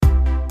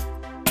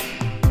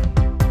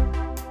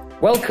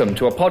Welcome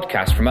to a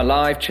podcast from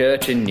Alive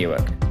Church in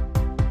Newark.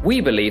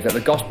 We believe that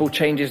the gospel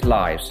changes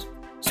lives,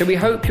 so we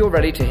hope you're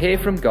ready to hear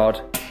from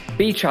God,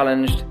 be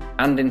challenged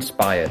and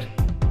inspired.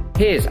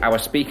 Here's our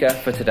speaker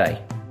for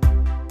today.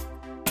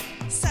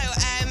 So,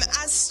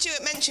 as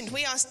Stuart mentioned,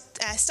 we are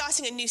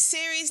starting a new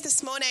series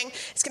this morning.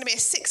 It's going to be a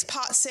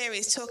 6-part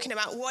series talking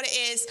about what it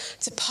is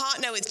to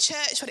partner with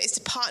church, what it is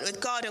to partner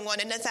with God and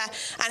one another,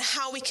 and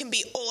how we can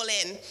be all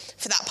in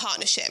for that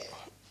partnership.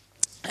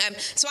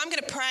 So I'm going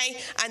to pray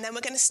and then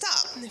we're going to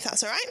start, if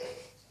that's all right.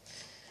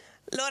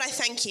 Lord, I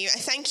thank you. I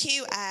thank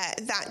you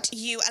that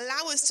you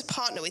allow us to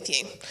partner with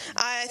you.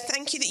 I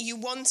thank you that you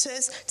want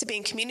us to be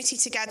in community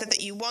together,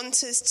 that you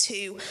want us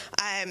to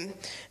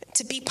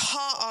be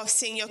part of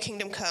seeing your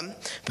kingdom come.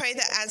 Pray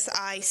that as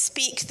I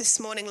speak this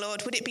morning,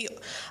 Lord, would it be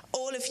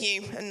all of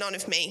you and none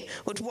of me?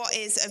 Would what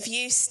is of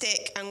you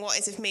stick and what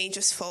is of me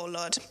just fall,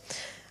 Lord?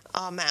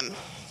 Amen.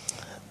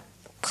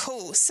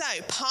 Cool. So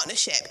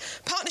partnership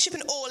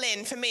and all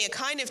in for me are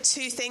kind of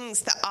two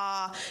things that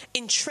are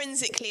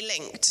intrinsically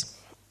linked.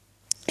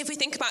 If we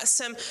think about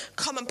some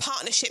common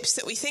partnerships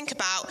that we think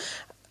about,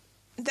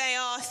 they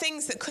are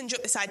things that conjure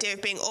up this idea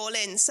of being all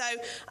in. So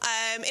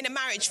in a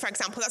marriage, for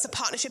example, that's a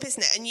partnership,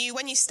 isn't it? And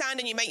when you stand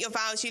and you make your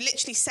vows, you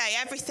literally say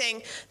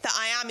everything that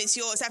I am is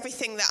yours,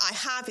 everything that I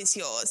have is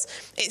yours.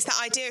 It's that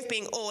idea of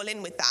being all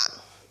in with that.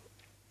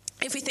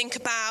 If we think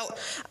about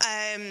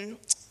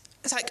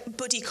it's like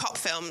buddy cop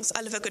films.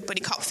 I love a good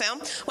buddy cop film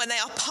when they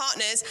are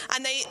partners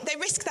and they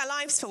risk their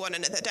lives for one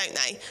another, don't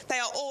they? They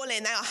are all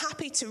in. They are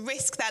happy to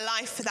risk their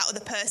life for that other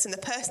person, the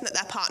person that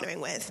they're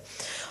partnering with.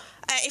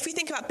 If we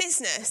think about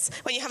business,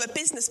 when you have a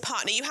business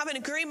partner, you have an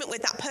agreement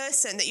with that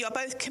person that you are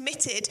both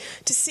committed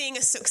to seeing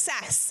a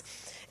success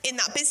in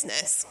that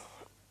business.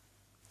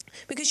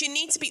 Because you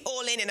need to be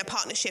all in a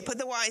partnership,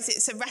 otherwise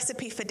it's a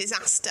recipe for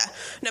disaster,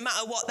 no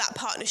matter what that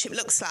partnership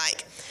looks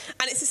like.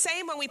 And it's the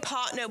same when we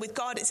partner with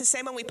God, it's the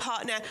same when we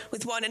partner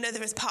with one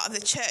another as part of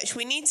the church.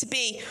 We need to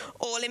be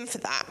all in for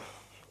that.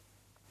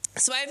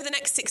 So over the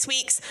next 6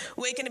 weeks,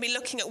 we're going to be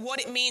looking at what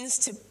it means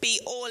to be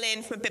all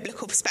in from a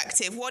biblical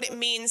perspective, what it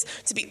means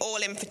to be all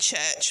in for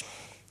church.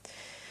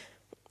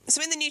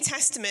 So in the New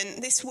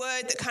Testament, this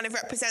word that kind of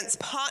represents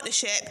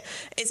partnership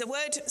is a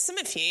word some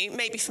of you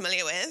may be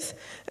familiar with,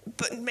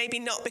 but maybe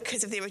not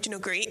because of the original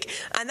Greek,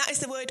 and that is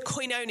the word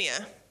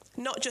koinonia,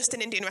 not just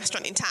an Indian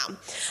restaurant in town.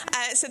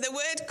 So the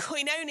word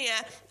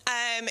koinonia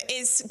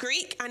is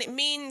Greek and it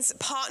means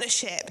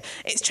partnership.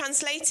 It's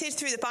translated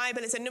through the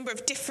Bible as a number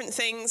of different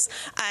things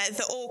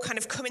that all kind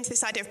of come into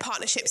this idea of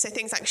partnership. So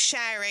things like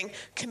sharing,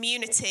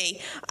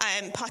 community,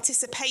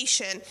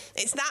 participation.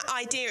 It's that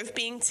idea of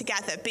being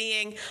together,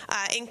 being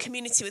in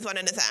community with one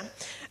another.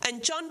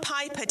 And John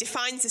Piper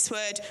defines this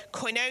word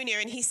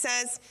koinonia, and he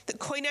says that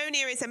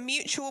koinonia is a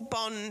mutual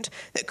bond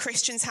that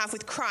Christians have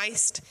with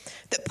Christ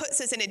that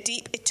puts us in a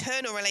deep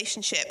eternal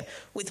relationship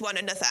with one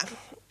another.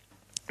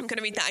 I'm going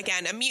to read that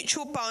again. A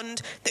mutual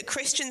bond that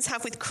Christians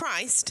have with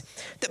Christ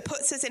that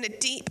puts us in a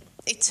deep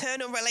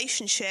eternal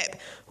relationship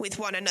with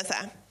one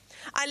another.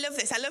 I love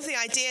this. I love the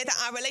idea that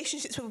our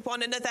relationships with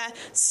one another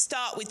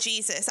start with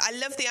Jesus. I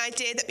love the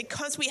idea that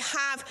because we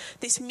have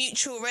this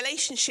mutual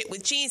relationship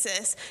with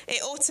Jesus,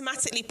 it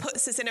automatically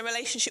puts us in a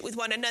relationship with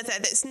one another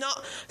that's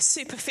not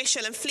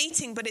superficial and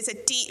fleeting, but is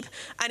a deep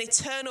and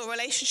eternal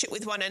relationship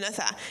with one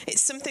another.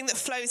 It's something that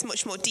flows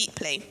much more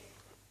deeply.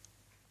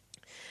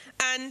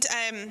 And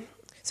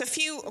so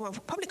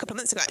probably a couple of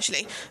months ago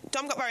actually,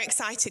 Dom got very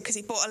excited because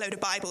he bought a load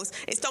of Bibles.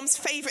 It's Dom's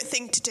favourite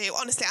thing to do.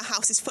 Honestly, our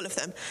house is full of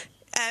them.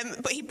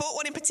 But he bought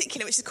one in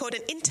particular, which is called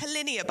an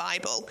interlinear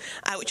Bible,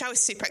 which I was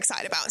super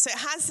excited about. So it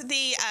has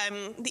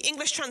the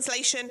English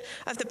translation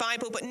of the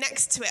Bible, but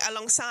next to it,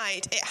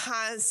 alongside, it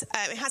has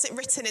it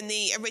written in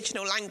the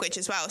original language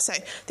as well. So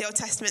the Old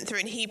Testament through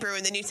in Hebrew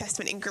and the New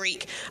Testament in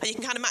Greek, and you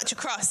can kind of match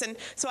across. And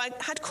so I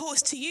had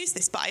cause to use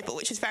this Bible,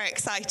 which was very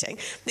exciting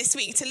this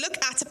week, to look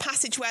at a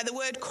passage where the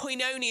word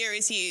koinonia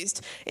is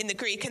used in the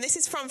Greek. And this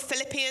is from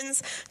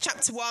Philippians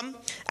chapter 1,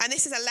 and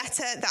this is a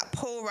letter that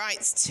Paul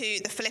writes to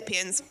the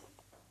Philippians.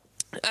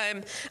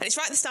 And it's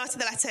right at the start of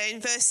the letter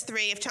in verse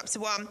 3 of chapter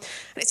 1. And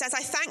it says,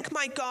 I thank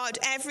my God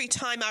every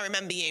time I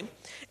remember you.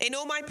 In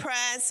all my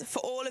prayers for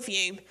all of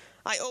you,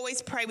 I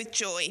always pray with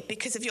joy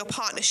because of your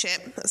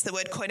partnership. That's the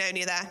word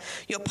koinonia there.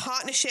 Your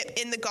partnership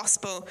in the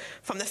gospel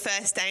from the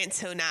first day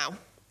until now.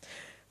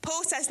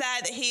 Paul says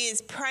there that he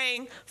is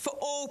praying for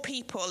all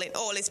people in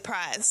all his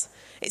prayers.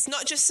 It's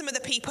not just some of the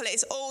people,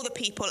 it's all the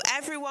people.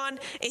 Everyone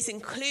is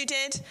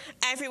included,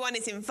 everyone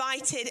is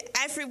invited,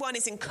 everyone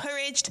is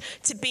encouraged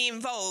to be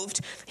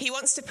involved. He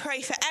wants to pray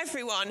for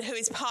everyone who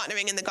is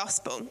partnering in the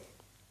gospel.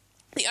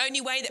 The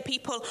only way that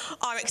people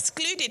are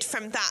excluded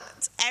from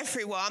that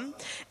everyone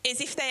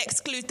is if they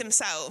exclude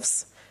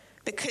themselves,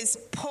 because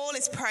Paul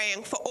is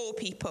praying for all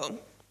people.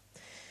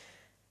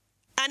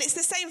 And it's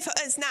the same for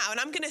us now. And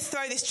I'm going to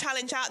throw this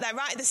challenge out there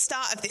right at the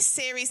start of this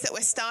series that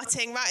we're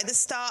starting, right at the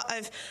start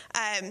of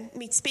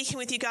me speaking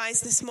with you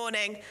guys this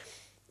morning.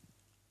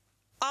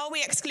 Are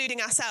we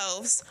excluding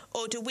ourselves,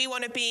 or do we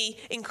want to be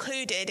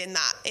included in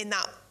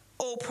that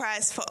all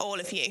prayers for all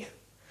of you?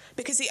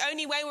 Because the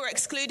only way we're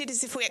excluded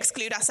is if we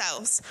exclude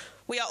ourselves.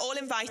 We are all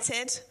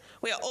invited.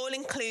 We are all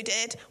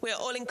included. We are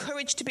all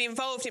encouraged to be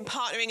involved in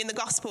partnering in the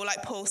gospel,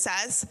 like Paul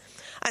says.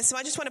 And so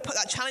I just want to put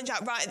that challenge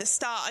out right at the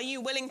start. Are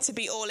you willing to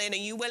be all in? Are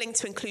you willing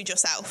to include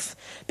yourself?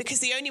 Because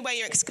the only way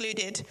you're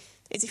excluded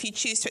is if you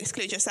choose to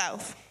exclude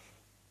yourself.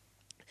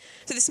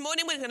 So this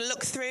morning we're going to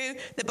look through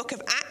the book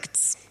of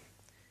Acts.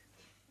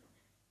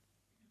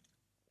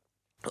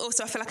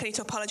 Also, I feel like I need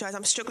to apologise.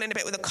 I'm struggling a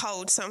bit with a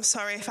cold, so I'm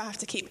sorry if I have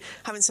to keep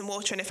having some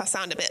water and if I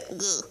sound a bit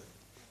ugh.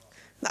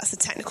 That's the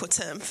technical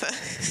term for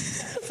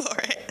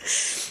it.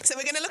 So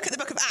we're going to look at the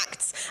book of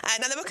Acts.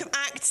 Now, the book of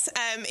Acts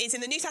is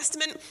in the New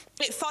Testament.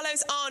 It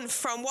follows on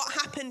from what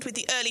happened with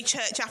the early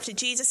church after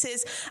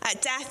Jesus'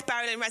 death,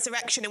 burial, and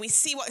resurrection. And we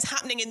see what's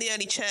happening in the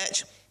early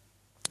church.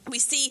 We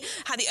see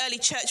how the early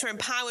church were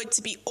empowered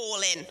to be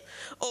all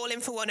in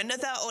for one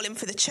another, all in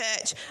for the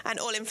church, and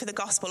all in for the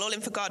gospel, all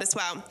in for God as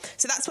well.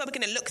 So that's what we're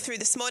going to look through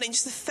this morning.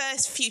 Just the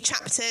first few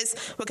chapters,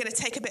 we're going to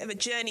take a bit of a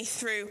journey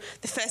through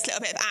the first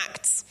little bit of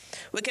Acts.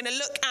 We're going to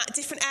look at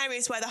different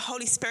areas where the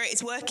Holy Spirit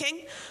is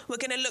working. We're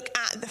going to look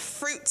at the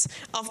fruit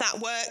of that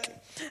work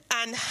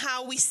and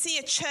how we see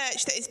a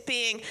church that is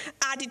being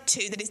added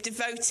to, that is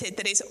devoted,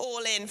 that is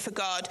all in for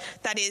God,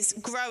 that is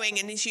growing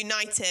and is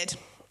united.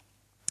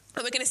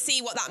 And we're going to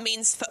see what that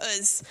means for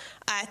us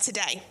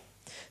today.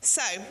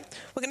 So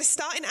we're going to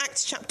start in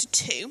Acts chapter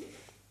 2.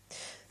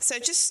 So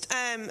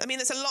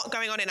there's a lot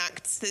going on in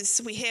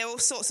Acts. We hear all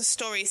sorts of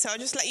stories. So I'll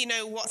just let you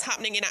know what's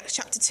happening in Acts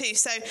chapter 2.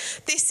 So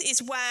this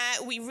is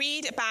where we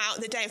read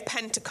about the day of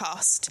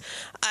Pentecost.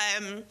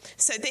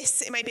 So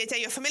this, it may be a day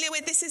you're familiar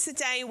with. This is the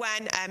day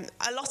when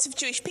a lot of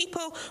Jewish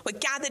people were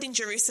gathered in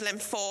Jerusalem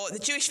for the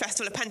Jewish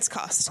festival of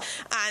Pentecost.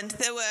 And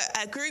there were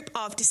a group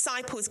of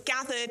disciples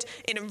gathered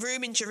in a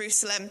room in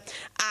Jerusalem.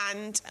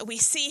 And we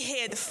see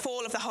here the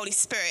fall of the Holy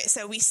Spirit.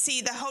 So we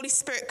see the Holy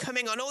Spirit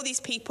coming on all these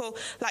people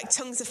like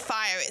tongues of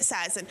fire, it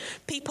says, and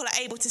people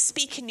are able to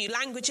speak in new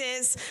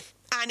languages,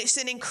 and it's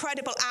an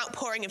incredible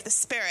outpouring of the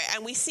Spirit.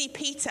 And we see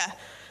Peter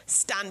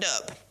stand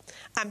up,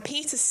 and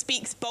Peter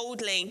speaks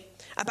boldly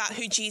about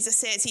who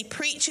Jesus is. He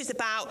preaches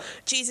about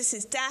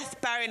Jesus' death,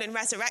 burial, and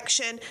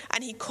resurrection,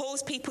 and he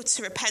calls people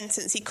to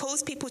repentance. He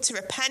calls people to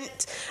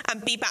repent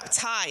and be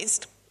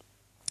baptized.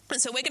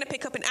 And so we're going to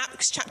pick up in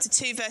Acts chapter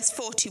 2, verse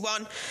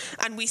 41,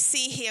 and we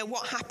see here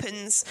what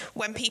happens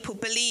when people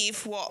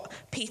believe what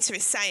Peter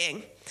is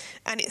saying.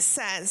 And it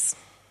says,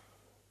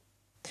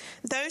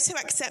 "Those who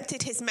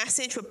accepted his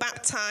message were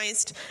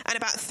baptized, and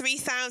about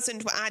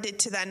 3,000 were added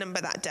to their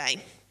number that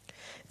day.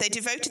 They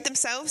devoted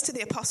themselves to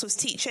the apostles'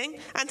 teaching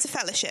and to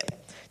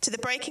fellowship, to the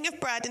breaking of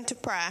bread and to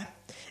prayer.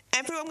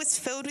 Everyone was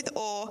filled with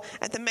awe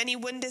at the many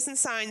wonders and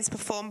signs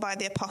performed by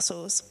the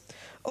apostles.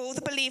 All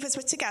the believers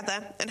were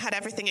together and had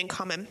everything in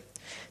common.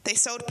 They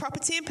sold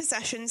property and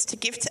possessions to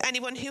give to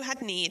anyone who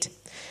had need.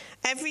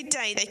 Every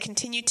day they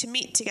continued to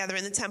meet together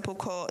in the temple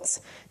courts.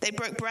 They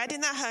broke bread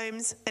in their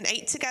homes and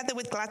ate together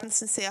with glad and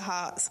sincere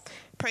hearts,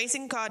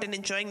 praising God and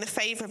enjoying the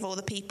favour of all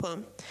the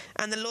people.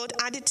 And the Lord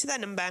added to their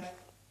number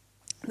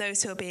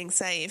those who are being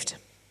saved."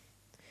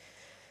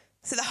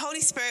 So the Holy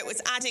Spirit was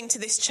adding to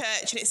this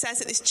church, and it says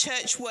that this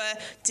church were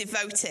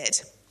devoted.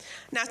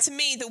 Now, to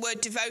me, the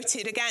word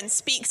devoted, again,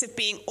 speaks of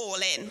being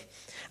all in.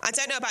 I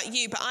don't know about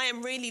you, but I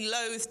am really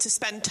loath to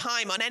spend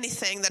time on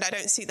anything that I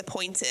don't see the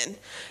point in.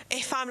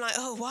 If I'm like,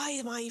 oh, why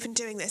am I even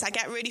doing this? I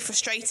get really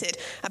frustrated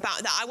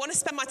about that. I want to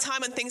spend my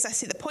time on things I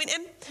see the point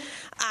in,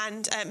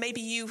 and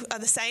maybe you are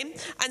the same.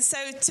 And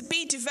so to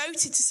be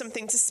devoted to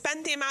something, to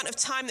spend the amount of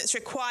time that's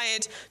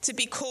required to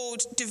be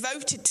called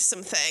devoted to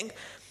something,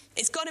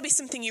 it's got to be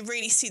something you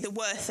really see the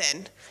worth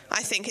in,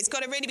 I think. It's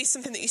got to really be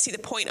something that you see the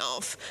point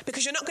of,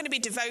 because you're not going to be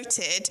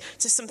devoted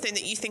to something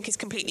that you think is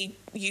completely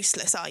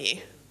useless, are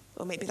you?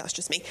 Or maybe that's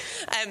just me.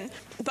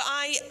 But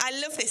I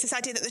love this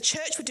idea that the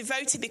church were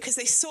devoted because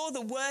they saw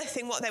the worth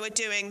in what they were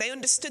doing. They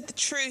understood the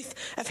truth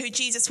of who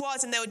Jesus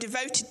was, and they were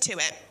devoted to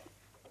it.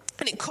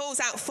 And it calls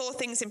out 4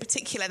 things in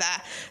particular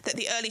there that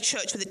the early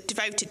church were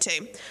devoted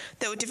to.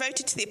 They were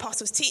devoted to the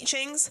apostles'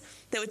 teachings.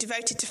 They were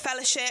devoted to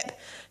fellowship,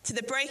 to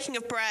the breaking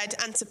of bread,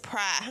 and to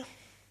prayer.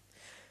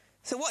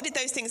 So what did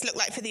those things look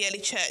like for the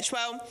early church?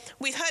 Well,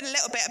 we've heard a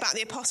little bit about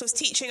the apostles'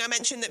 teaching. I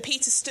mentioned that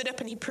Peter stood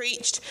up and he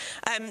preached,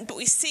 but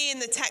we see in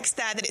the text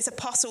there that it's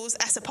apostles,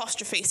 S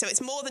apostrophe. So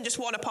it's more than just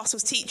one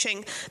apostle's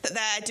teaching that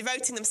they're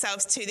devoting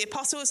themselves to. The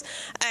apostles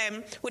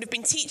would have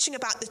been teaching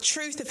about the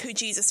truth of who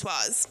Jesus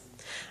was.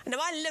 Now,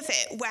 I love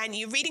it when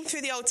you're reading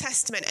through the Old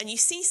Testament and you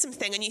see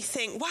something and you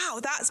think, wow,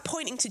 that's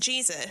pointing to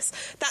Jesus.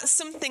 That's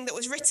something that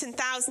was written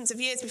thousands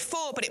of years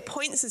before, but it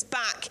points us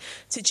back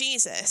to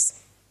Jesus.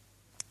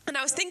 And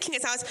I was thinking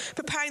as I was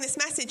preparing this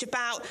message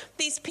about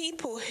these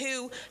people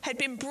who had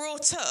been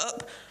brought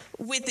up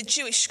with the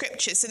Jewish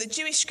scriptures. So the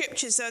Jewish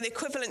scriptures are the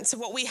equivalent to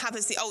what we have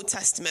as the Old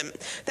Testament.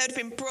 They would have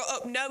been brought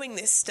up knowing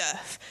this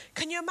stuff.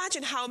 Can you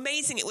imagine how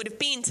amazing it would have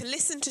been to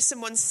listen to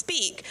someone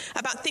speak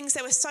about things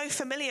they were so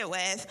familiar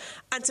with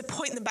and to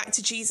point them back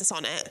to Jesus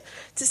on it?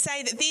 To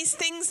say that these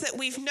things that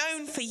we've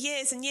known for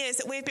years and years,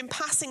 that we've been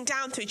passing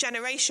down through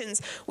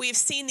generations, we have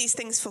seen these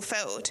things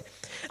fulfilled.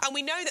 And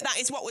we know that that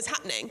is what was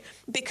happening,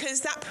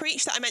 because that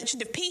preach that I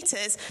mentioned of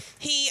Peter's,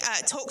 he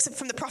talks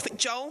from the prophet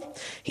Joel.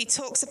 He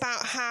talks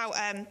about how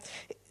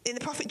in the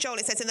prophet Joel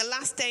it says, in the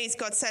last days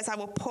God says, I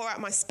will pour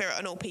out my spirit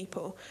on all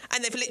people.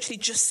 And they've literally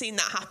just seen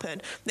that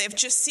happen. They've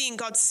just seen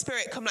God's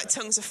spirit come like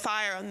tongues of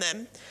fire on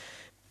them.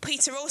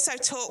 Peter also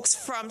talks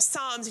from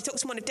Psalms. He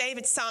talks from one of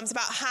David's Psalms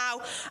about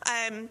how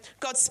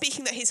God's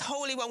speaking that his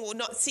Holy One will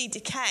not see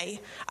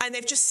decay. And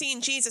they've just seen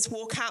Jesus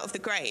walk out of the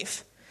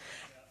grave.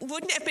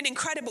 Wouldn't it have been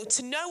incredible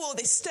to know all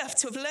this stuff,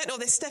 to have learnt all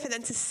this stuff, and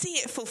then to see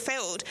it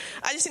fulfilled?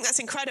 I just think that's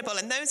incredible.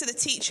 And those are the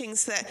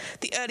teachings that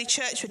the early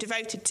church were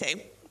devoted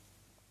to.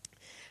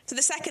 So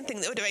the second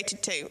thing that we're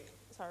devoted to...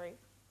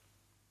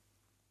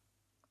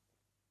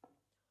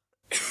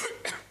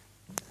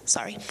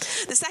 Sorry.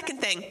 The second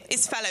thing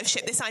is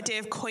fellowship, this idea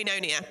of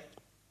koinonia.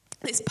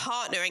 This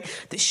partnering,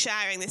 this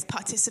sharing, this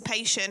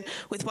participation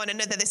with one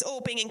another, this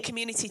all being in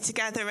community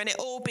together, and it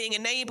all being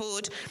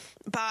enabled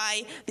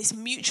by this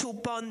mutual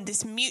bond,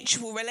 this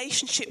mutual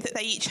relationship that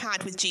they each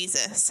had with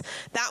Jesus.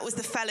 That was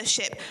the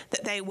fellowship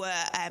that they were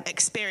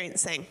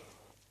experiencing.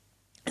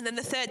 And then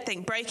the third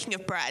thing, breaking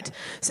of bread.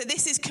 So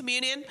this is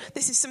communion.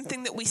 This is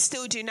something that we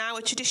still do now,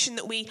 a tradition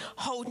that we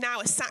hold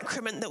now, a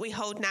sacrament that we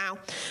hold now.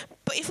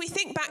 But if we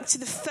think back to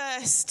the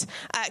first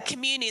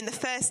communion, the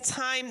first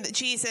time that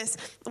Jesus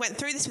went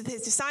through this with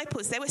his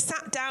disciples, they were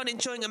sat down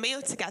enjoying a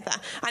meal together,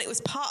 and it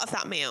was part of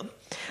that meal.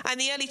 And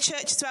the early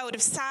church as well would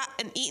have sat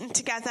and eaten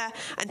together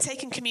and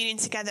taken communion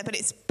together, but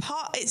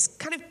it's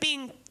kind of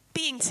being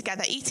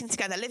together, eating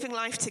together, living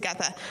life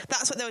together.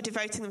 That's what they were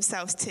devoting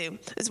themselves to,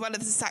 as well as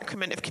the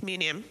sacrament of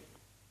communion.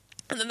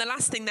 And then the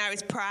last thing there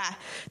is prayer,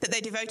 that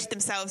they devoted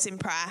themselves in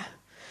prayer,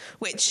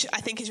 which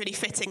I think is really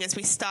fitting as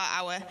we start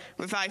our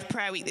Revived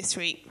Prayer Week this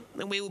week,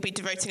 and we will be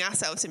devoting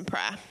ourselves in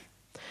prayer.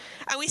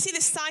 And we see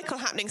this cycle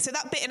happening. So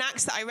that bit in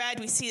Acts that I read,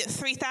 we see that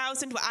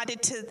 3,000 were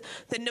added to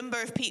the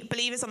number of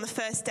believers on the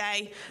first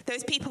day.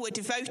 Those people were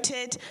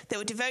devoted. They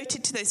were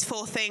devoted to those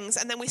four things.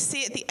 And then we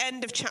see at the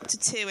end of chapter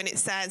 2, and it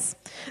says,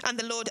 and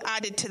the Lord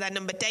added to their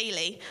number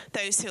daily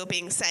those who are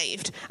being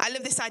saved. I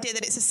love this idea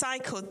that it's a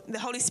cycle. The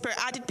Holy Spirit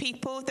added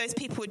people. Those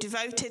people were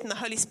devoted, and the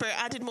Holy Spirit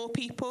added more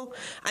people.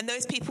 And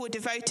those people were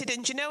devoted.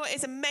 And do you know what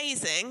is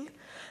amazing?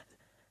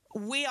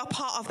 We are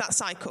part of that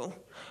cycle.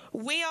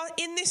 We are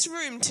in this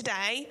room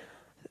today,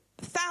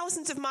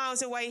 thousands of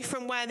miles away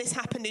from where this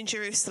happened in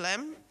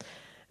Jerusalem,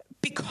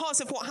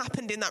 because of what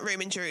happened in that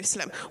room in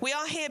Jerusalem. We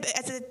are here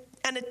as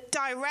a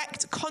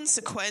direct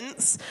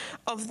consequence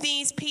of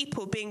these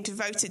people being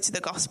devoted to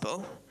the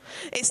gospel.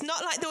 It's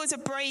not like there was a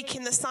break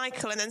in the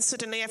cycle and then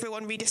suddenly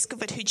everyone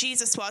rediscovered who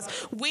Jesus was.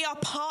 We are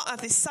part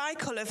of this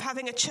cycle of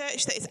having a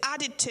church that is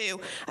added to,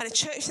 and a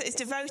church that is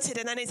devoted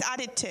and then is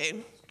added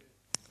to.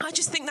 I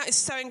just think that is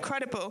so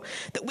incredible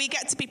that we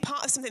get to be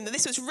part of something that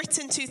this was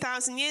written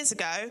 2,000 years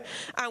ago,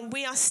 and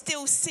we are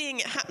still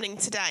seeing it happening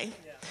today.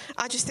 Yeah.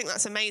 I just think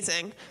that's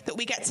amazing that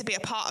we get to be a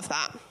part of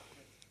that.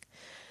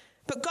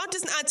 But God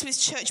doesn't add to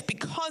his church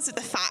because of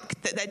the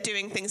fact that they're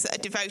doing things that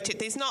are devoted.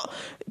 It's not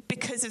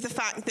because of the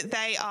fact that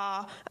they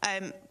are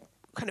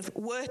kind of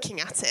working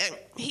at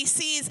it. He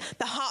sees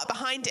the heart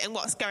behind it and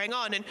what's going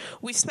on. And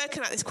we've spoken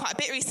about this quite a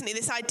bit recently,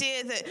 this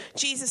idea that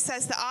Jesus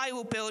says that I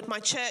will build my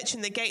church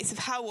and the gates of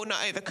hell will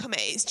not overcome it.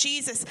 It's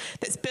Jesus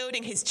that's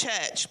building his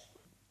church.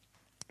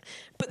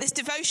 But this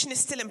devotion is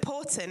still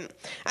important.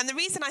 And the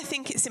reason I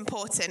think it's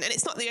important, and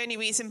it's not the only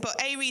reason,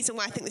 but a reason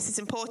why I think this is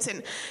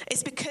important,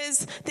 is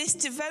because this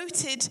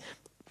devoted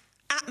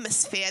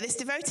atmosphere, this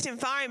devoted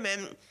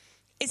environment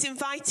is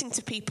inviting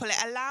to people.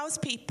 It allows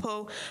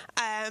people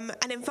an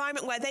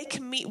environment where they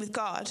can meet with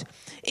God.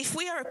 If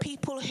we are a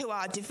people who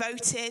are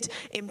devoted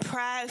in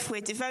prayer, if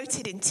we're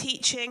devoted in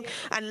teaching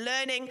and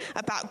learning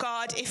about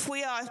God, if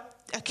we are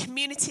a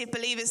community of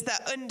believers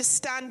that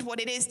understand what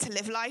it is to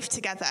live life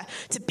together,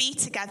 to be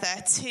together,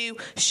 to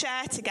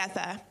share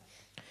together,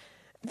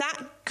 that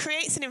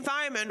creates an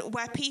environment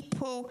where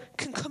people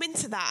can come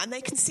into that and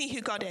they can see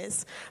who God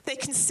is. They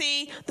can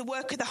see the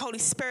work of the Holy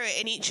Spirit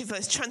in each of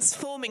us,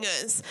 transforming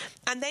us,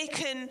 and they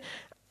can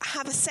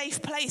have a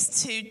safe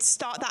place to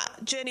start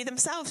that journey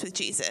themselves with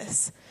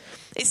Jesus.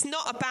 It's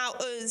not about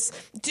us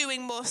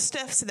doing more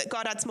stuff so that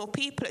God adds more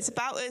people. It's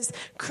about us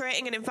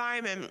creating an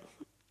environment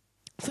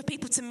for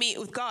people to meet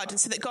with God, and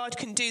so that God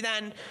can do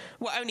then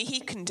what only he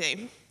can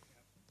do.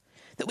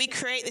 That we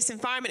create this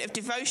environment of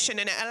devotion,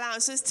 and it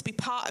allows us to be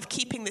part of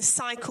keeping this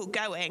cycle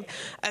going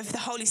of the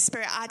Holy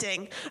Spirit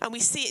adding. And we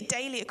see it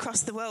daily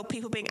across the world,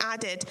 people being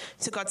added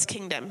to God's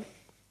kingdom.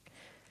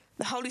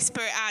 The Holy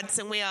Spirit adds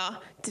and we are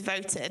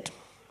devoted.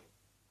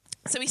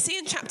 So we see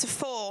in chapter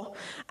 4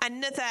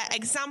 another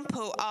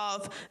example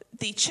of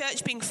the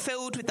church being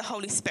filled with the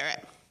Holy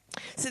Spirit.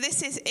 So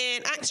this is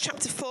in Acts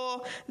chapter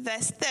 4,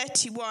 verse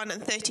 31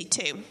 and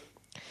 32.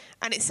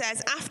 And it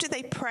says, after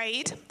they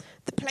prayed,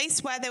 the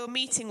place where they were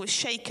meeting was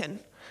shaken,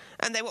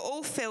 and they were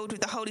all filled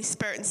with the Holy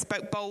Spirit and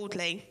spoke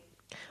boldly.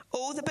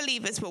 All the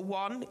believers were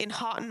one in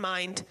heart and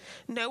mind.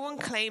 No one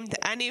claimed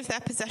that any of their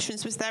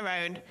possessions was their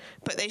own,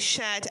 but they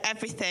shared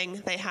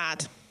everything they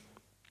had.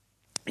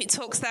 It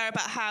talks there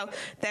about how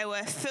they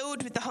were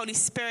filled with the Holy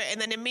Spirit, and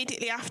then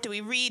immediately after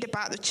we read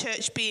about the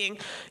church being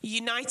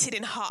united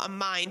in heart and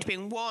mind,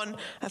 being one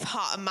of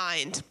heart and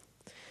mind.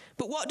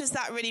 But what does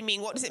that really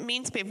mean? What does it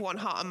mean to be of one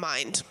heart and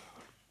mind?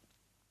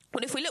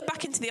 Well, if we look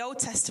back into the Old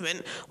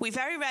Testament, we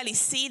very rarely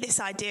see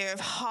this idea of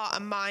heart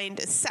and mind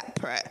as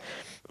separate.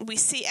 We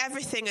see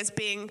everything as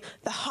being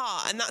the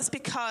heart, and that's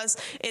because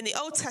in the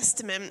Old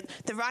Testament,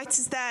 the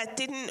writers there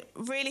didn't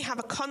really have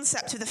a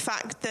concept of the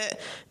fact that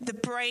the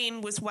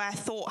brain was where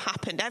thought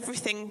happened.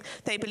 Everything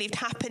they believed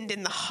happened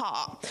in the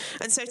heart.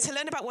 And so to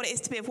learn about what it is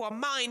to be of one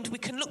mind, we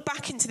can look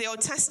back into the Old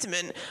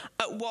Testament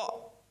at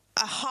what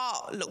a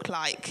heart looked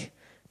like.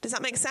 Does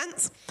that make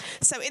sense?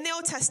 So in the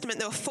Old Testament,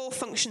 there were 4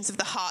 functions of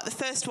the heart. The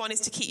first one is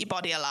to keep your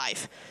body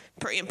alive.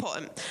 Pretty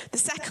important. The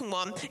second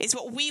one is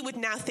what we would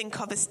now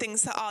think of as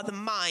things that are the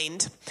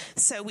mind.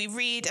 So we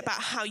read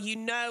about how you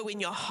know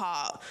in your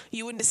heart,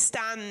 you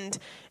understand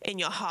in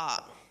your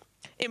heart.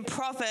 In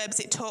Proverbs,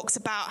 it talks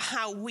about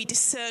how we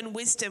discern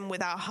wisdom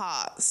with our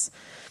hearts.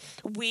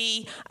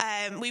 We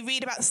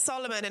read about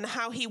Solomon and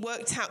how he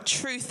worked out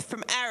truth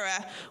from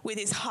error with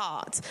his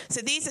heart.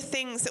 So these are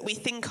things that we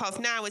think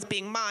of now as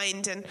being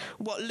mind, and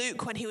what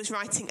Luke, when he was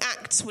writing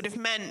Acts, would have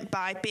meant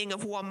by being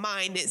of one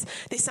mind. It's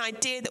this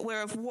idea that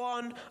we're of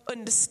one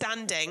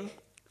understanding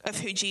of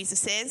who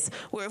Jesus is.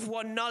 We're of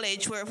one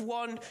knowledge. We're of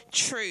one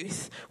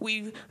truth.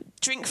 We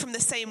drink from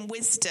the same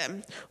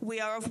wisdom. We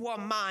are of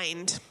one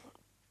mind.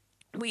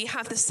 We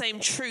have the same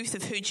truth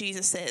of who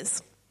Jesus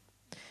is.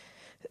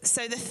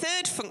 So the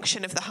third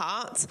function of the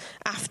heart,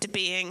 after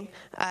being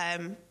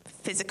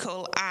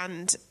physical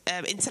and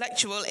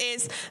intellectual,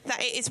 is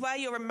that it is where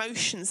your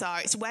emotions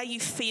are. It's where you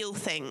feel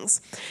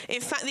things.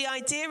 In fact, the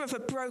idea of a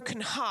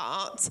broken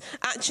heart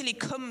actually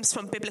comes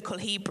from biblical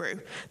Hebrew.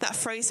 That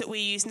phrase that we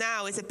use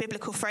now is a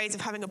biblical phrase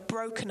of having a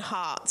broken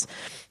heart.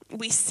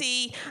 We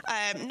see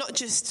not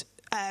just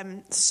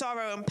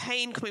sorrow and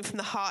pain coming from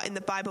the heart in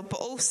the Bible,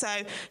 but also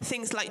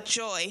things like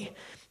joy.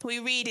 We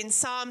read in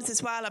Psalms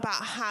as well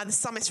about how the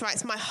psalmist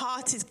writes, my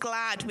heart is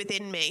glad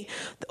within me.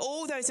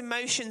 All those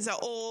emotions are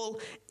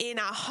all in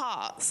our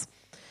hearts.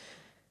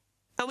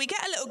 And we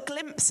get a little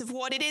glimpse of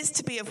what it is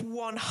to be of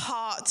one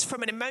heart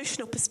from an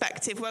emotional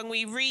perspective when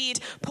we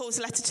read Paul's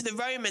letter to the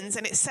Romans,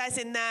 and it says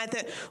in there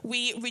that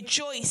we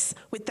rejoice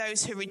with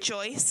those who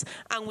rejoice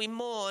and we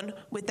mourn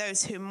with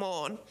those who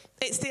mourn.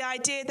 It's the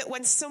idea that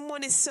when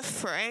someone is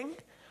suffering,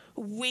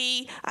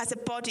 we as a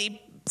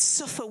body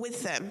suffer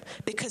with them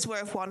because we're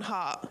of one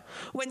heart.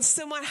 When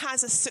someone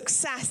has a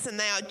success and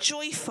they are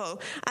joyful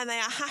and they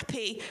are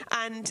happy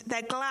and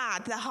they're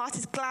glad, their heart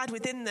is glad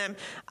within them,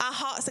 our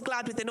hearts are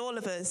glad within all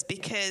of us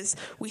because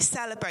we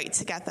celebrate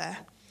together.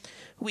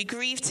 We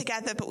grieve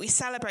together, but we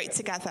celebrate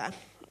together.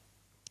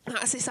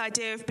 That's this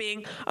idea of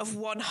being of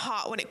one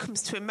heart when it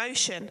comes to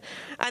emotion.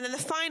 And then the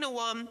final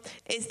one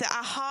is that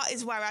our heart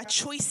is where our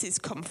choices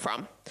come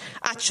from.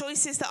 Our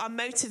choices that are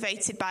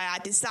motivated by our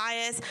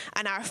desires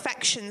and our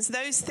affections,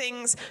 those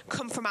things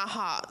come from our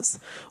hearts.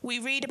 We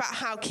read about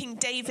how King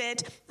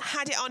David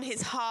had it on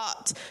his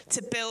heart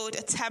to build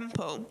a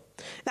temple.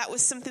 That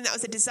was something that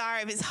was a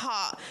desire of his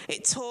heart.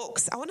 It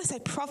talks, I want to say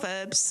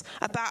Proverbs,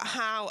 about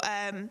how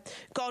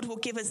God will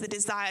give us the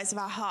desires of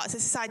our hearts.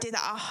 It's this idea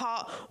that our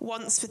heart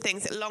wants for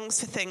things, it longs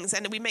for things,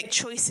 and we make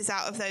choices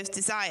out of those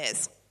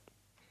desires.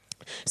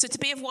 So to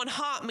be of one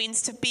heart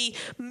means to be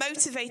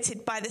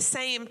motivated by the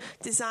same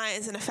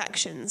desires and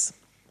affections.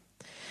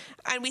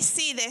 And we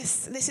see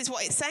this is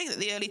what it's saying that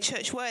the early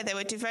church were. They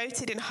were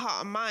devoted in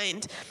heart and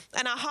mind.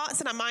 And our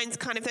hearts and our minds,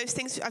 kind of those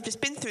things I've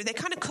just been through, they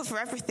kind of cover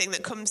everything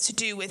that comes to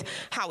do with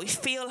how we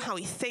feel, how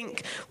we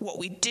think, what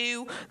we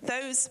do.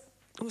 Those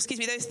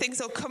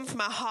things all come from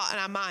our heart and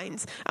our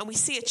minds. And we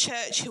see a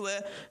church who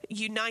are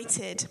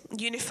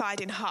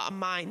unified in heart and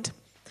mind,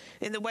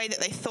 in the way that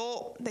they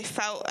thought, they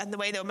felt, and the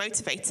way they were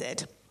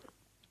motivated.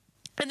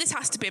 And this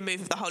has to be a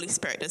move of the Holy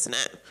Spirit, doesn't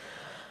it?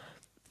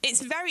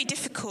 It's very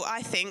difficult,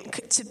 I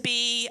think, to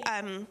be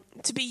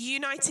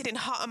united in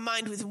heart and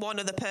mind with one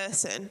other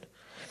person.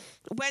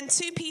 When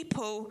two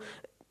people,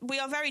 we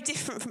are very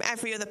different from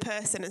every other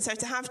person. And so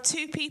to have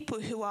two people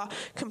who are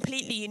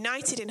completely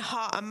united in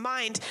heart and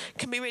mind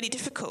can be really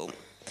difficult.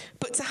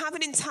 But to have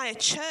an entire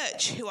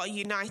church who are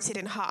united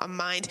in heart and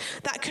mind,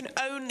 that can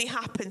only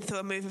happen through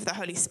a move of the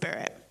Holy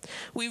Spirit.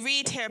 We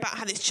read here about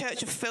how this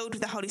church were filled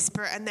with the Holy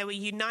Spirit and they were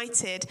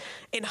united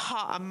in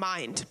heart and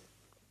mind.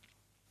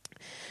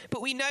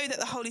 But we know that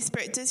the Holy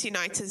Spirit does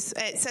unite us.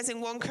 It says in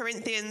 1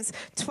 Corinthians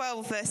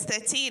 12, verse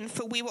 13,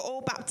 for we were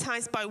all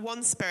baptized by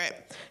one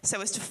Spirit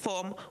so as to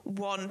form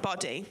one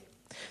body.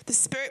 The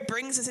Spirit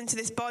brings us into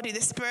this body.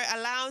 The Spirit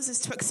allows us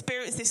to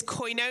experience this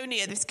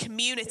koinonia, this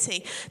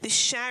community, this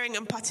sharing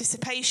and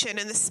participation.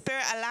 And the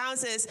Spirit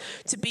allows us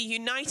to be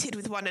united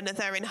with one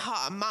another in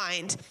heart and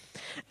mind.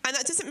 And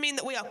that doesn't mean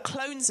that we are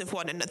clones of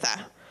one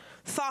another.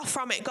 Far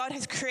from it. God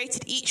has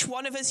created each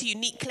one of us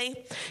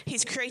uniquely.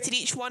 He's created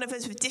each one of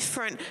us with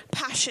different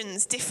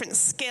passions, different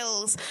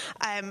skills.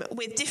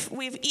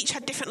 We've each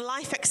had different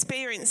life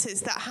experiences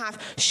that have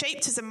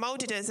shaped us and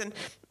molded us. And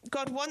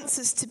God wants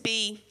us to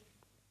be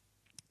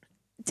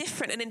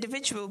different and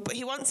individual, but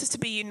he wants us to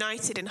be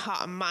united in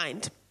heart and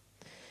mind.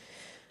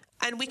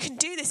 And we can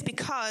do this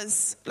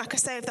because, like I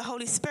say, of the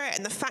Holy Spirit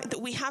and the fact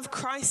that we have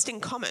Christ in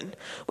common.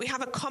 We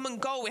have a common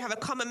goal. We have a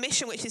common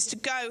mission, which is to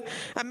go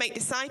and make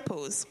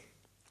disciples.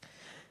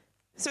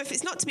 So if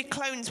it's not to be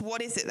clones,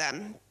 what is it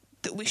then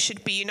that we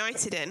should be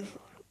united in?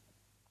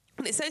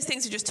 And it's those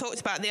things we just talked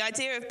about, the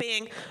idea of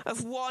being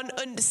of one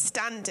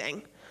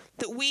understanding,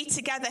 that we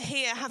together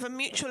here have a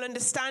mutual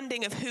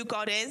understanding of who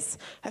God is,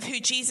 of who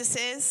Jesus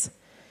is,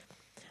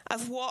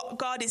 of what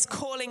God is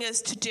calling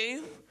us to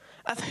do,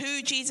 of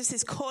who Jesus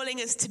is calling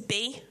us to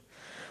be.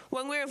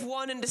 When we're of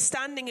one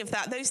understanding of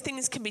that, those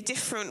things can be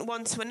different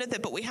one to another,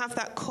 but we have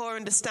that core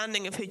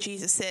understanding of who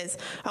Jesus is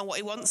and what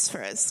he wants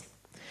for us.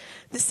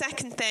 The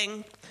second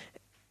thing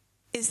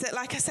is that,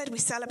 like I said, we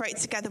celebrate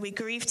together, we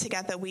grieve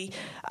together, we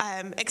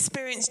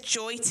experience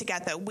joy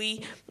together,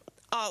 we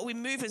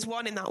move as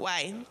one in that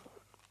way.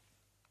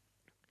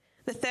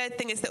 The third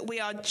thing is that we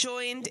are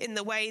joined in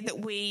the way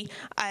that we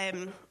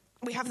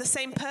have the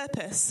same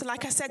purpose,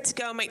 like I said, to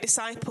go and make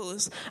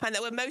disciples, and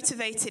that we're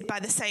motivated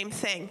by the same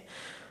thing,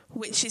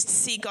 which is to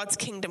see God's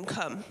kingdom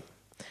come.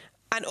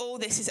 And all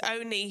this is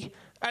only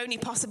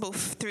possible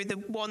through the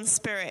one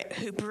Spirit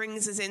who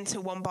brings us into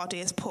one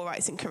body, as Paul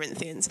writes in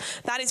Corinthians.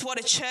 That is what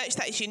a church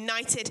that is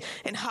united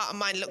in heart and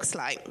mind looks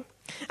like.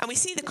 And we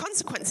see the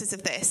consequences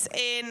of this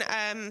in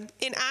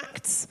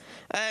Acts,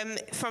 in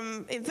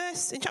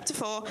chapter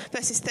 4,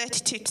 verses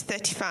 32 to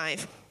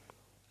 35.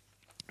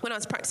 When I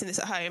was practicing this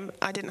at home,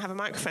 I didn't have a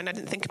microphone. I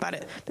didn't think about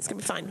it. It's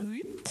going to be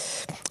fine.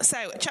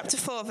 So, chapter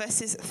 4,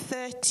 verses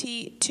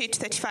 32 to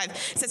 35.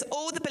 It says,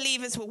 all the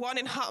believers were one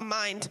in heart and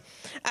mind.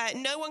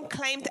 No one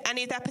claimed that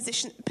any of their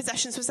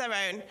possessions was their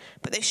own,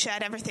 but they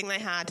shared everything they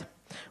had.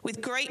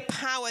 With great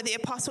power, the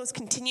apostles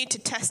continued to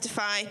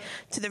testify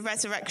to the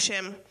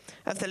resurrection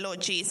of the Lord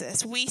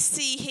Jesus. We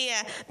see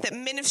here that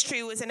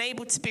ministry was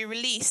unable to be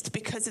released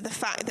because of the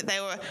fact that they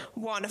were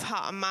one of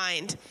heart and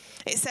mind.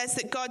 It says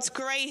that God's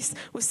grace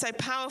was so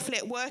powerfully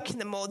at work in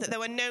them all that there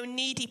were no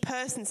needy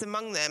persons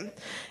among them.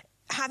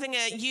 Having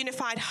a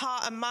unified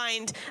heart and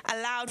mind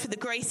allowed for the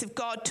grace of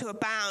God to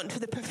abound, for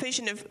the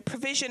provision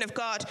of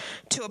God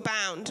to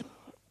abound.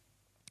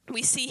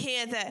 We see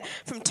here that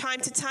from time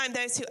to time,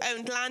 those who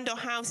owned land or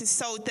houses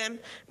sold them,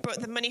 brought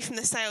the money from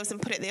the sales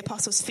and put it at the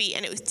apostles' feet,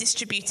 and it was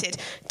distributed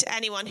to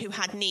anyone who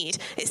had need.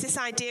 It's this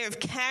idea of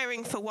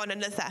caring for one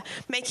another,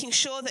 making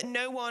sure that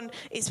no one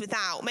is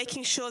without,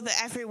 making sure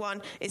that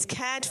everyone is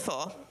cared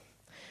for.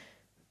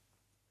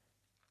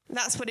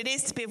 That's what it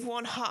is to be of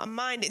one heart and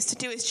mind. It's to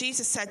do, as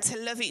Jesus said, to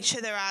love each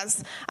other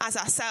as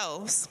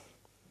ourselves.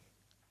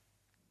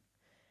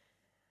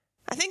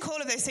 I think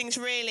all of those things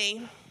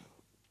really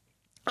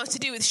are to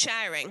do with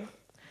sharing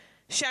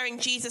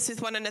Jesus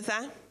with one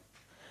another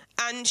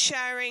and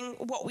sharing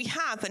what we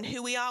have and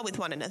who we are with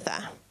one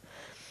another.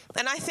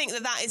 And I think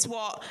that is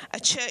what a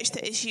church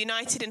that is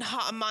united in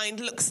heart and mind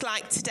looks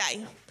like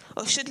today,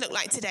 or should look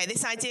like today,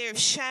 this idea of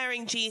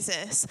sharing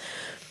Jesus.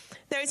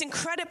 There is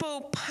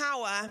incredible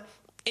power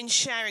in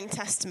sharing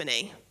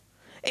testimony.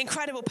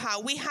 Incredible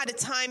power. We had a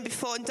time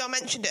before, and Don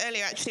mentioned it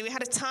earlier actually, we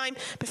had a time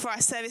before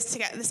our service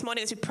together this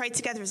morning as we prayed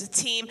together as a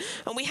team,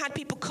 and we had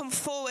people come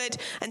forward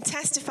and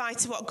testify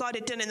to what God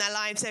had done in their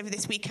lives over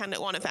this weekend at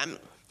one event.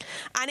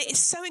 And it is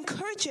so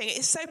encouraging, it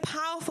is so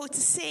powerful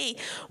to see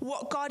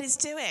what God is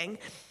doing.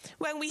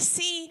 When we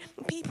see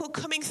people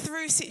coming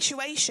through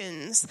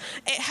situations,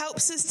 it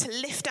helps us to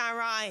lift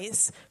our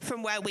eyes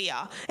from where we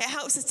are. It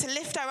helps us to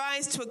lift our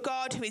eyes to a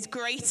God who is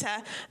greater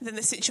than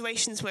the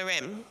situations we're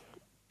in.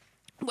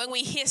 When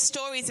we hear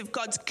stories of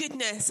God's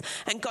goodness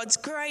and God's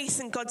grace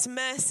and God's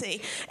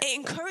mercy, it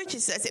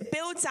encourages us, it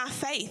builds our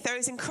faith. There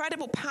is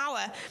incredible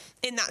power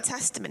in that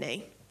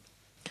testimony.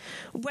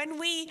 When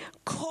we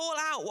call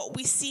out what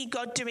we see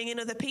God doing in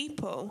other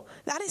people,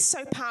 that is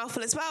so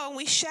powerful as well. And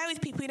we share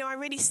with people, I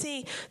really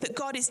see that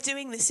God is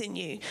doing this in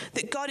you,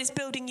 that God is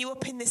building you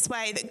up in this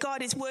way, that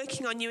God is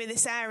working on you in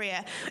this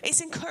area. It's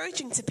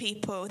encouraging to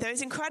people. There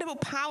is incredible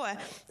power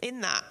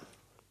in that.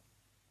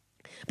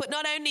 But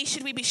not only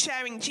should we be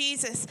sharing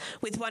Jesus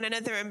with one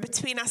another and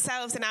between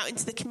ourselves and out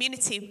into the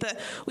community, but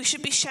we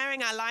should be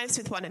sharing our lives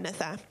with one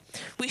another.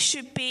 We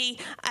should be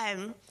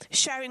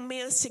sharing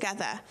meals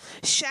together,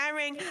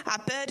 sharing our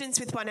burdens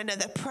with one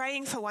another,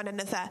 praying for one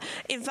another,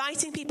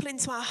 inviting people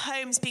into our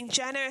homes, being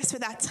generous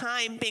with our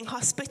time, being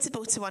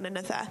hospitable to one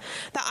another.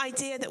 That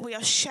idea that we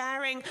are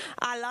sharing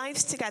our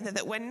lives together,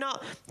 that we're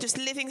not just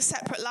living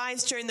separate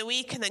lives during the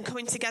week and then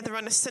coming together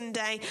on a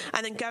Sunday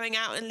and then going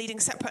out and leading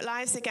separate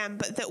lives again,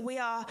 but that we we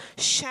are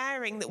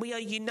sharing, that we are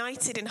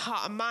united in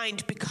heart and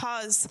mind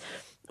because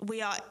we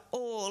are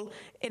all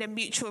in a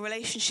mutual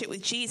relationship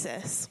with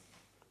Jesus.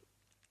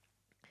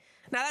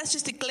 Now, that's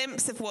just a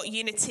glimpse of what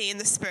unity in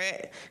the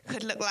Spirit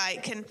could look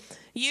like. And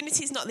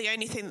unity is not the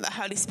only thing that the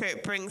Holy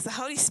Spirit brings. The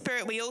Holy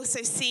Spirit, we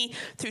also see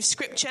through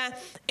Scripture,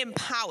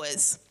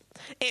 empowers.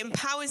 It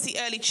empowers the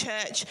early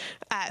church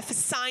for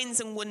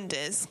signs and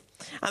wonders.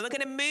 And we're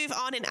going to move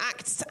on in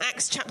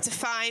Acts chapter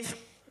 5,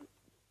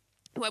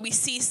 where we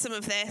see some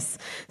of this.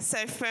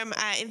 So from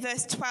in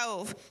verse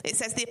 12, it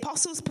says, the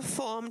apostles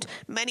performed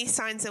many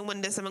signs and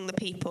wonders among the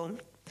people.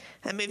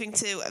 And moving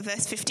to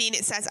verse 15,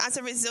 it says, as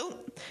a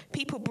result,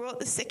 people brought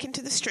the sick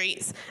into the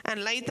streets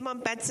and laid them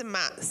on beds and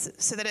mats,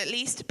 so that at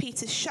least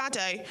Peter's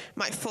shadow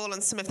might fall on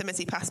some of them as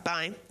he passed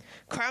by.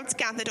 Crowds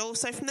gathered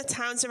also from the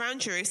towns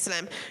around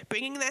Jerusalem,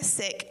 bringing their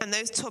sick and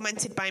those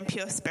tormented by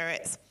impure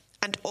spirits,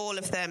 and all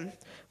of them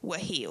were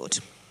healed.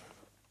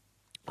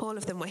 All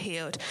of them were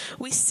healed.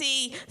 We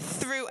see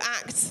through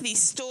Acts these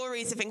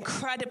stories of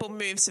incredible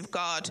moves of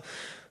God,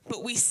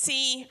 but we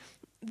see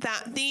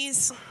that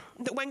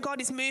when God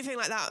is moving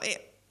like that,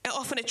 it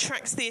often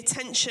attracts the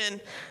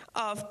attention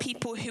of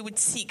people who would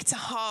seek to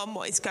harm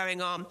what is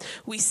going on.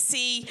 We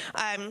see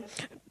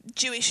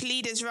Jewish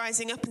leaders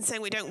rising up and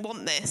saying, we don't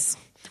want this.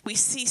 We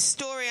see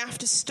story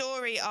after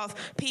story of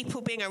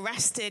people being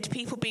arrested,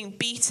 people being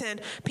beaten,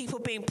 people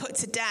being put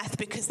to death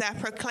because they're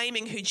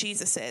proclaiming who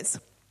Jesus is.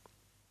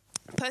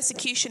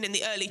 Persecution in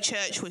the early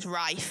church was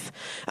rife,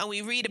 and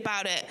we read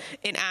about it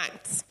in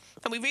Acts.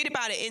 And we read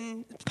about it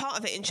in part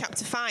of it in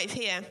chapter 5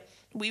 here.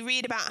 We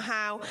read about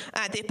how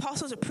the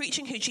apostles are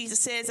preaching who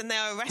Jesus is, and they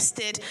are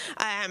arrested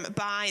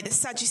by the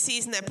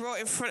Sadducees, and they're brought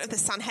in front of the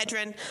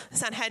Sanhedrin. The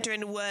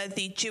Sanhedrin were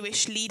the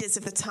Jewish leaders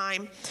of the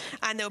time,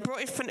 and they were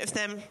brought in front of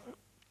them,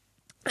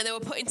 and they were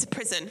put into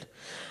prison.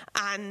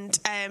 And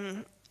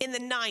in the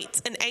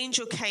night, an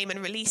angel came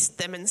and released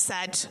them and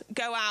said,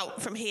 go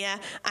out from here,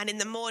 and in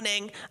the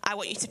morning, I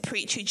want you to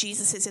preach who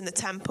Jesus is in the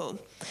temple.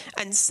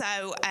 And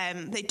so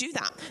they do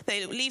that.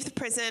 They leave the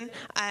prison,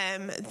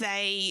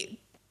 they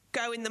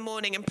go in the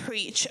morning and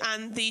preach,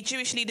 and the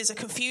Jewish leaders are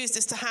confused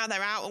as to how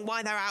they're out and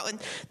why they're out, and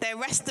they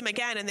arrest them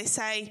again, and they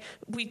say,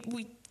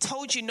 we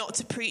told you not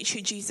to preach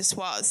who Jesus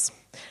was.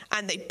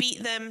 And they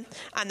beat them,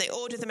 and they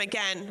order them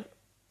again,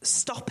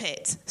 stop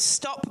it.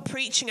 Stop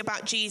preaching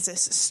about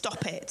Jesus.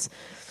 Stop it.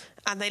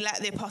 And they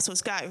let the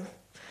apostles go.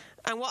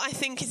 And what I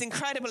think is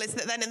incredible is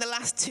that then in the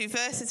last 2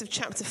 verses of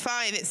chapter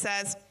 5, it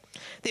says,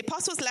 the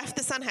apostles left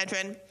the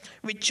Sanhedrin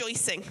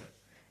rejoicing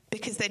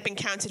because they'd been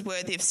counted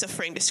worthy of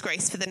suffering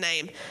disgrace for the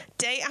name.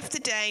 Day after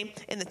day,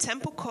 in the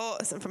temple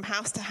courts and from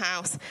house to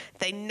house,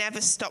 they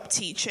never stopped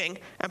teaching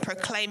and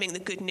proclaiming the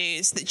good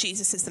news that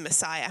Jesus is the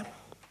Messiah.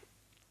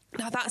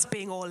 Now that's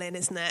being all in,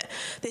 isn't it?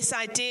 This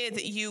idea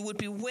that you would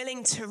be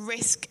willing to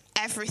risk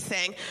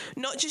everything,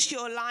 not just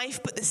your life,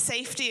 but the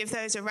safety of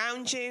those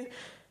around you,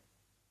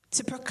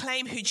 to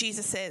proclaim who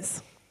Jesus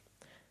is.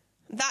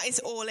 That is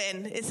all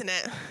in, isn't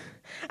it?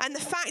 And the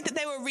fact that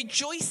they were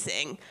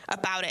rejoicing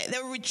about it,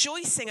 they were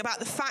rejoicing about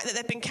the fact that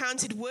they'd been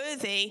counted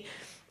worthy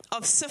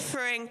of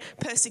suffering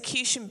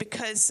persecution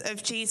because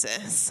of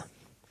Jesus.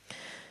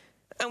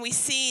 And we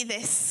see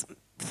this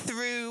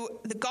through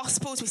the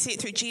Gospels, we see it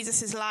through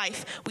Jesus'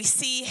 life. We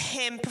see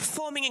him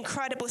performing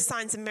incredible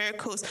signs and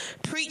miracles,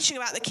 preaching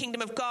about the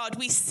kingdom of God.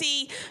 We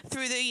see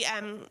through the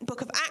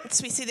book of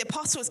Acts, we see the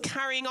apostles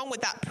carrying on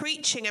with that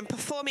preaching and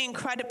performing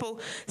incredible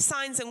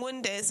signs and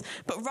wonders.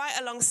 But right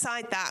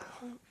alongside that,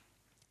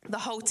 the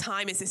whole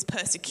time is this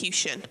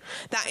persecution.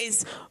 That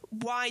is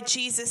why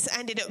Jesus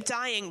ended up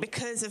dying,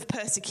 because of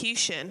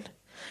persecution.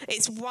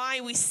 It's why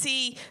we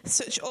see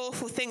such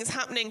awful things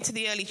happening to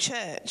the early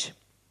church.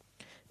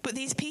 But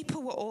these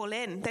people were all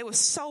in. They were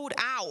sold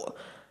out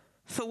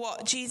for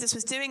what Jesus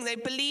was doing. They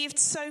believed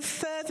so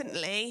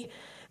fervently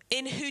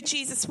in who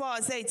Jesus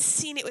was. They'd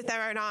seen it with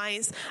their own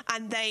eyes,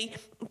 and they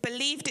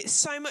believed it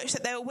so much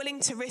that they were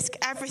willing to risk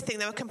everything.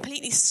 They were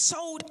completely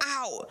sold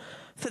out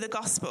for the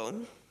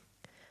gospel.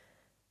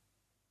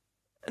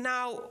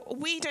 Now,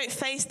 we don't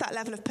face that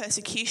level of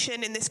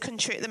persecution in this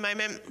country at the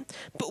moment,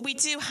 but we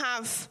do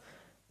have...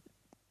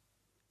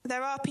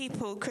 There are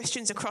people,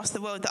 Christians across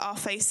the world, that are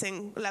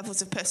facing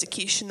levels of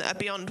persecution that are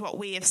beyond what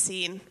we have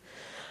seen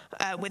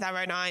with our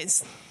own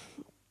eyes.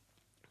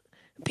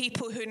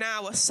 People who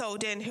now are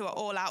sold in, who are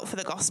all out for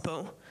the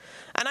gospel.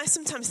 And I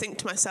sometimes think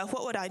to myself,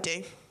 what would I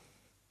do?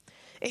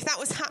 If that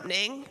was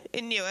happening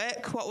in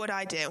Newark, what would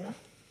I do?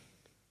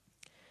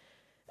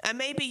 And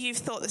maybe you've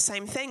thought the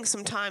same thing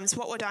sometimes.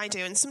 What would I do?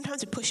 And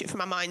sometimes we push it from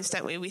our minds,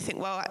 don't we? We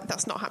think, well,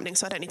 that's not happening,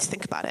 so I don't need to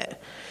think about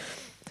it.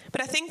 But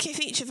I think if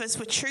each of us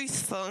were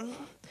truthful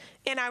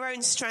in our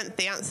own strength,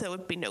 the answer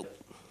would be no.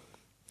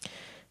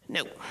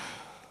 No.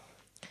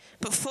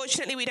 But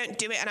fortunately, we don't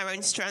do it in our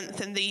own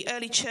strength. And the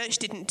early church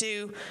didn't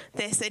do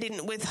this. They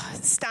didn't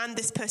withstand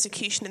this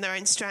persecution in their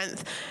own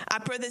strength.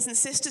 Our brothers and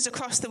sisters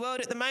across the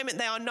world at the moment,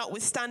 they are not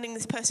withstanding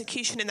this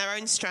persecution in their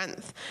own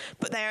strength,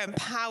 but they are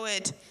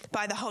empowered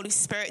by the Holy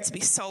Spirit to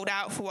be sold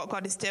out for what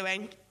God is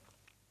doing.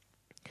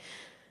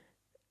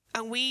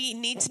 And we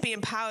need to be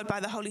empowered by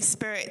the Holy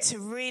Spirit to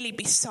really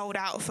be sold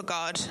out for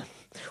God.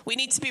 We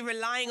need to be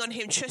relying on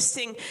him,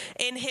 trusting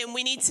in him.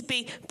 We need to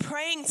be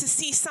praying to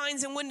see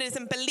signs and wonders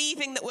and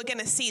believing that we're going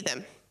to see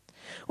them.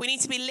 We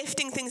need to be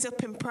lifting things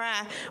up in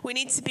prayer. We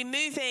need to be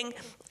moving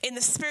in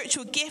the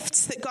spiritual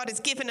gifts that God has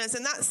given us.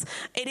 And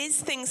it is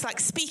things like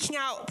speaking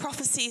out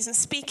prophecies and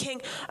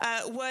speaking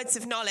words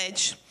of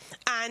knowledge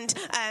and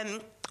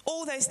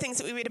all those things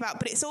that we read about.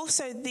 But it's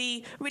also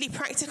the really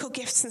practical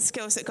gifts and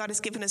skills that God has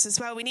given us as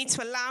well. We need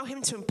to allow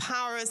him to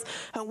empower us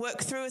and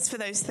work through us for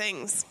those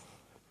things.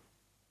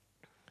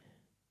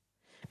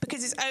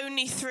 Because it's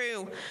only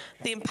through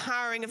the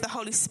empowering of the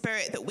Holy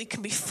Spirit that we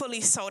can be fully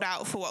sold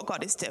out for what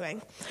God is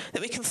doing,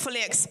 that we can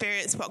fully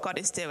experience what God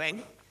is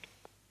doing.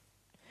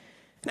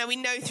 Now, we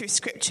know through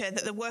Scripture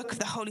that the work of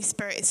the Holy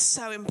Spirit is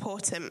so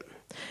important.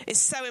 It's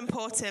so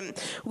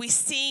important. We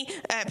see,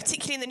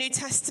 particularly in the New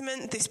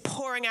Testament, this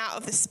pouring out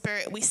of the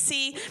Spirit. We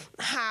see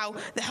how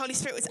the Holy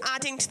Spirit was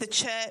adding to the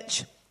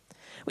church.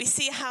 We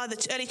see how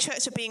the early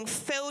church are being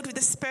filled with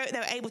the Spirit. They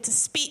were able to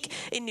speak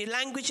in new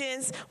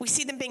languages. We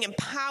see them being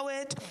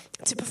empowered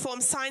to perform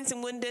signs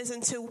and wonders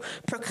and to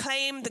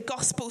proclaim the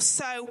gospel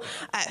so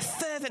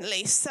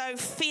fervently, so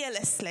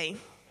fearlessly.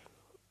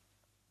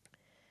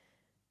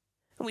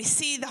 And we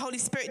see the Holy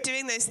Spirit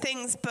doing those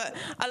things, but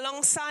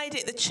alongside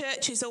it, the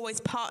church is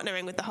always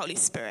partnering with the Holy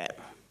Spirit.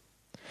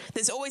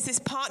 There's always this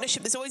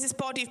partnership. There's always this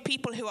body of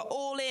people who are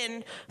all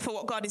in for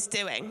what God is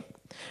doing.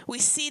 We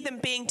see them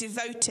being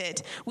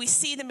devoted. We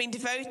see them being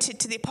devoted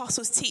to the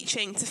apostles'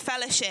 teaching, to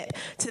fellowship,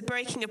 to the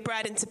breaking of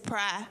bread and to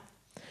prayer.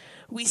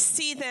 We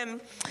see them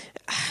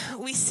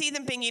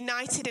being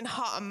united in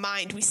heart and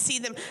mind. We see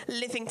them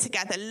living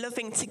together,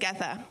 loving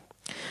together.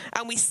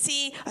 And we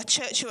see a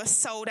church who are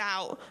sold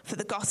out for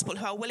the gospel,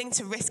 who are willing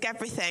to risk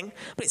everything.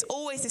 But it's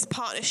always this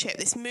partnership,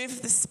 this move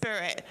of the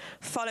Spirit,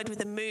 followed with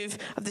the move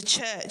of the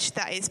church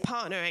that is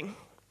partnering.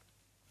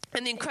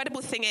 And the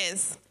incredible thing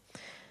is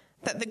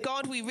that the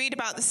God we read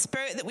about, the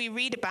Spirit that we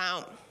read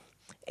about,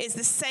 is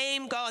the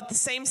same God, the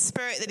same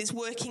Spirit that is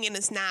working in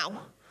us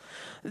now.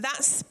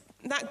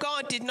 That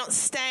God did not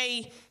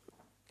stay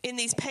in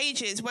these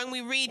pages. When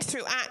we read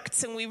through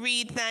Acts and we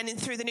read then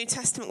through the New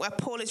Testament where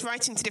Paul is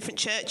writing to different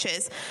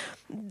churches,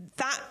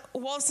 that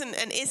wasn't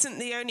and isn't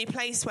the only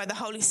place where the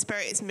Holy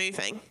Spirit is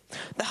moving.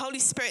 The Holy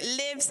Spirit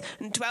lives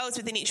and dwells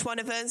within each one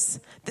of us.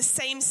 The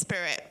same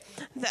Spirit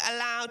that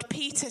allowed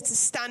Peter to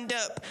stand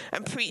up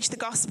and preach the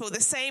gospel.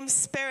 The same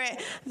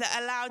Spirit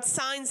that allowed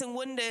signs and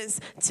wonders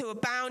to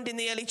abound in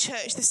the early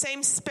church. The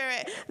same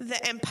Spirit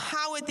that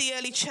empowered the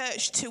early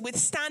church to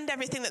withstand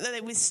everything that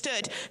they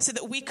withstood so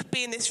that we could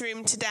be in this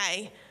room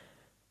today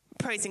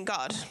praising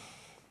God.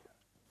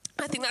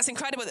 I think that's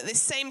incredible that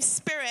this same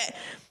Spirit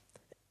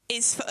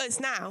is for us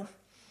now.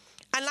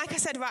 And like I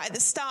said right at the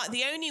start,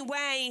 the only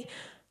way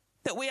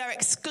that we are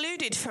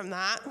excluded from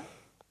that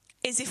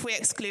is if we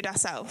exclude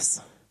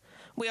ourselves.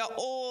 We are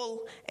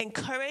all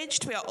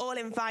encouraged, we are all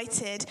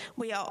invited,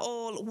 we are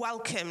all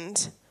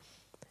welcomed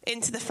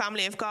into the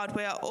family of God.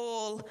 We are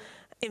all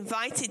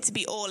invited to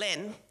be all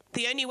in.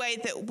 The only way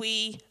that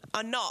we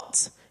are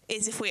not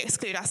is if we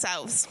exclude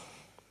ourselves.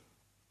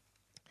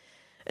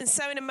 And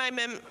so in a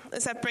moment,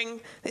 as I bring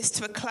this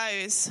to a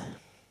close,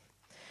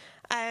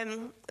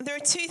 there are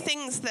two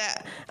things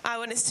that I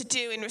want us to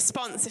do in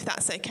response, if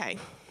that's okay.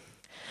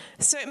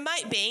 So it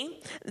might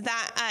be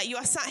that you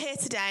are sat here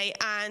today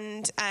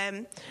and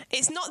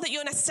it's not that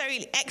you're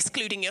necessarily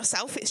excluding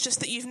yourself, it's just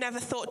that you've never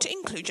thought to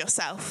include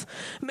yourself.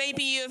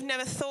 Maybe you have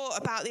never thought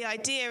about the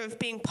idea of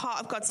being part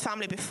of God's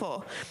family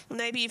before.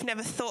 Maybe you've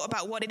never thought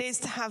about what it is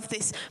to have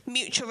this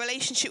mutual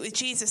relationship with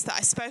Jesus that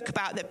I spoke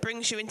about that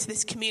brings you into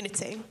this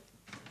community.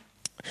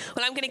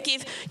 Well, I'm going to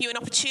give you an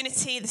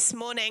opportunity this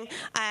morning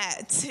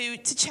to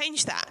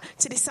change that,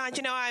 to decide,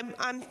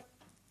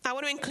 I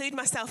want to include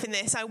myself in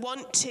this. I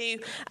want to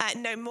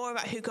know more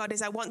about who God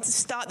is. I want to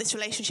start this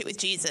relationship with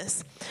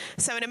Jesus.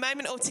 So in a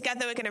moment all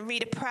together, we're going to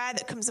read a prayer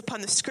that comes up on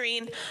the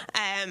screen,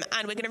 and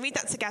we're going to read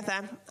that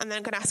together, and then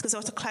I'm going to ask us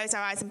all to close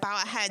our eyes and bow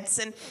our heads.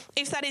 And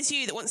if that is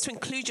you that wants to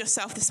include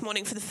yourself this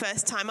morning for the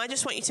first time, I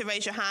just want you to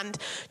raise your hand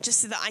just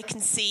so that I can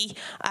see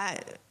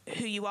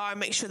who you are and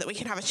make sure that we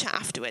can have a chat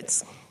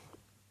afterwards.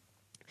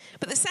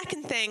 But the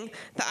second thing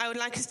that I would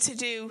like us to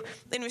do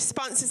in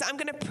response is I'm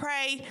going to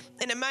pray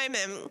in a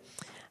moment.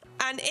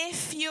 And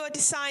if you're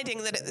deciding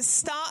that at the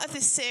start of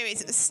this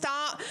series, at the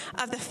start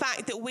of the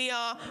fact that we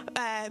are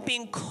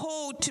being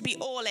called to be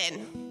all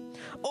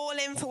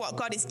in for what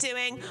God is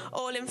doing,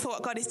 all in for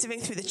what God is doing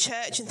through the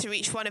church and through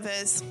each one of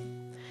us,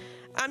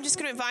 I'm just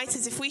going to invite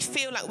us, if we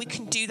feel like we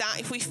can do that,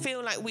 if we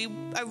feel like we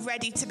are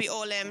ready to be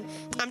all in,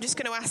 I'm just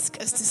going to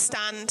ask us to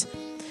stand.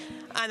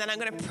 And then I'm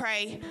going to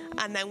pray,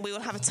 and then we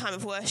will have a time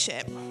of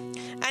worship.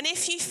 And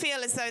if you feel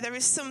as though there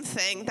is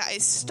something that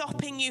is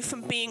stopping you from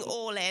being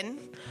all in,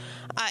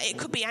 it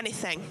could be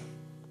anything.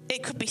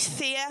 It could be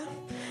fear.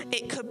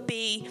 It could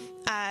be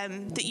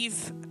that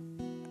you've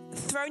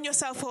thrown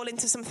yourself all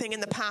into something in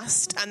the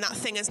past, and that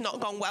thing has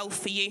not gone well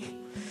for you.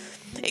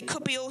 It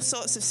could be all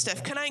sorts of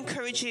stuff. Can I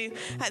encourage you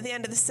at the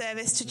end of the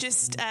service to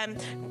just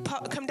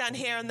come down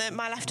here on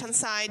my left-hand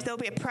side? There'll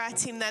be a prayer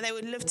team there. They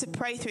would love to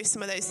pray through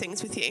some of those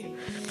things with you.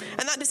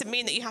 And that doesn't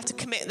mean that you have to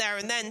commit there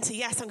and then to,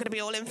 yes, I'm going to be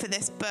all in for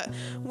this. But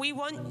we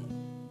want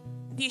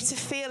you to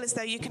feel as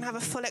though you can have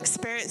a full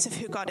experience of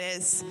who God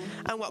is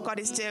and what God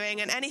is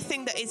doing. And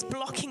anything that is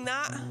blocking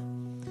that,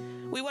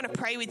 we want to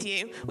pray with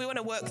you. We want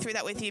to work through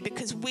that with you,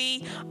 because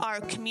we are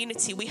a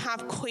community. We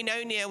have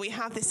koinonia. We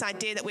have this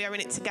idea that we are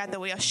in it together.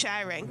 We are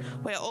sharing.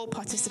 We are all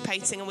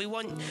participating, and we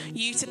want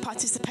you to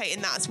participate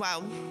in that as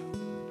well.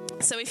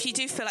 So if you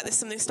do feel like there's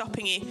something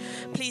stopping you,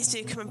 please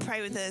do come and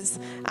pray with us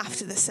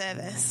after the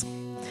service.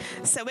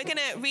 So we're going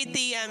to read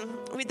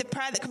the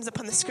prayer that comes up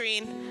on the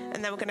screen,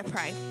 and then we're going to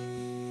pray.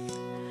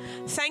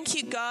 Thank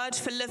you, God,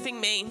 for loving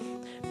me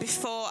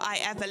before I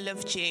ever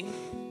loved you.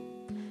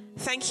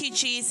 Thank you,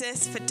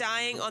 Jesus, for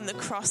dying on the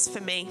cross for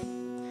me.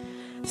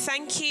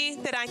 Thank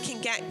you that I can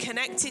get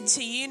connected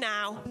to you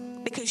now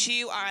because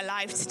you are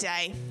alive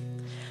today.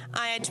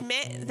 I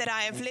admit that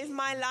I have lived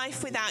my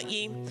life without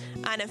you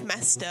and have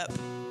messed up.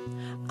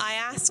 I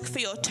ask for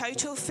your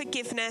total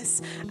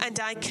forgiveness and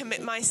I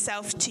commit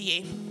myself to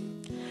you.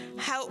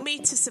 Help me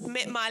to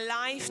submit my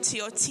life to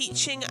your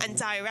teaching and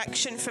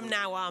direction from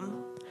now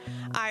on.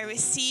 I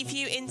receive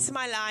you into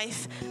my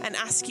life and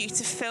ask you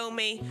to fill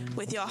me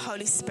with your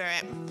Holy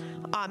Spirit.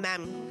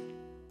 Amen.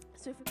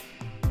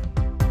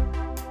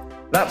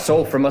 That's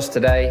all from us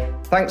today.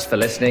 Thanks for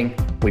listening.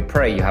 We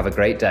pray you have a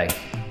great day.